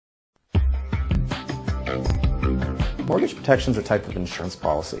Mortgage protection is a type of insurance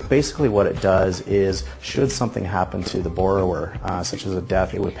policy. Basically what it does is, should something happen to the borrower, such as a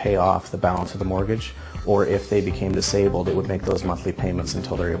death, it would pay off the balance of the mortgage, or if they became disabled, it would make those monthly payments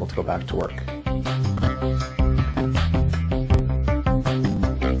until they're able to go back to work.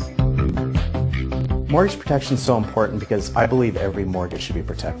 Mortgage protection is so important because I believe every mortgage should be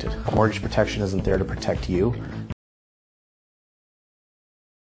protected. Mortgage protection isn't there to protect you.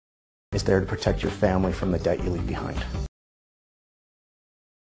 It's there to protect your family from the debt you leave behind.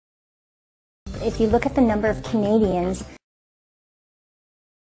 If you look at the number of Canadians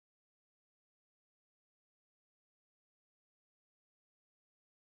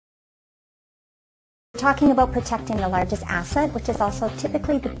talking about protecting the largest asset, which is also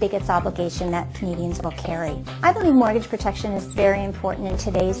typically the biggest obligation that Canadians will carry. I believe mortgage protection is very important in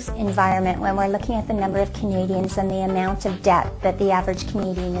today's environment when we're looking at the number of Canadians and the amount of debt that the average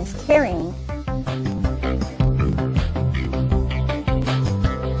Canadian is carrying.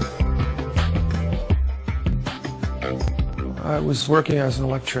 I was working as an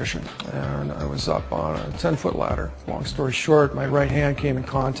electrician and I was up on a 10-foot ladder. Long story short, my right hand came in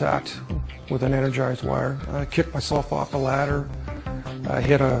contact with an energized wire. I kicked myself off the ladder. I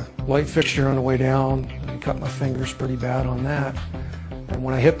hit a light fixture on the way down and cut my fingers pretty bad on that. And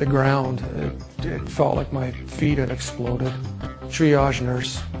when I hit the ground, it felt like my feet had exploded. Triage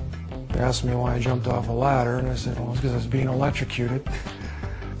nurse asked me why I jumped off a ladder, and I said, well, it's because I was being electrocuted.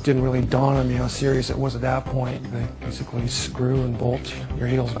 Didn't really dawn on me how serious it was at that point. They basically screw and bolt your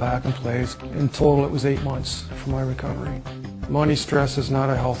heels back in place. In total, it was 8 months for my recovery. Money stress is not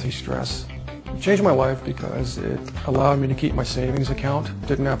a healthy stress. It changed my life because it allowed me to keep my savings account.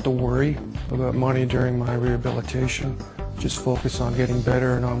 Didn't have to worry about money during my rehabilitation. Just focus on getting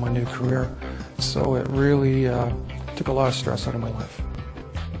better and on my new career. So it really took a lot of stress out of my life.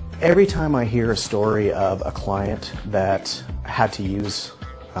 Every time I hear a story of a client that had to use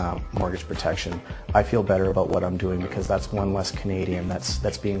mortgage protection, I feel better about what I'm doing, because that's one less Canadian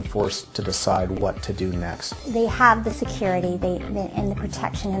that's being forced to decide what to do next. They have the security and the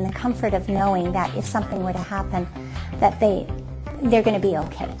protection and the comfort of knowing that if something were to happen, that they're going to be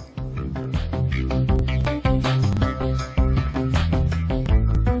okay.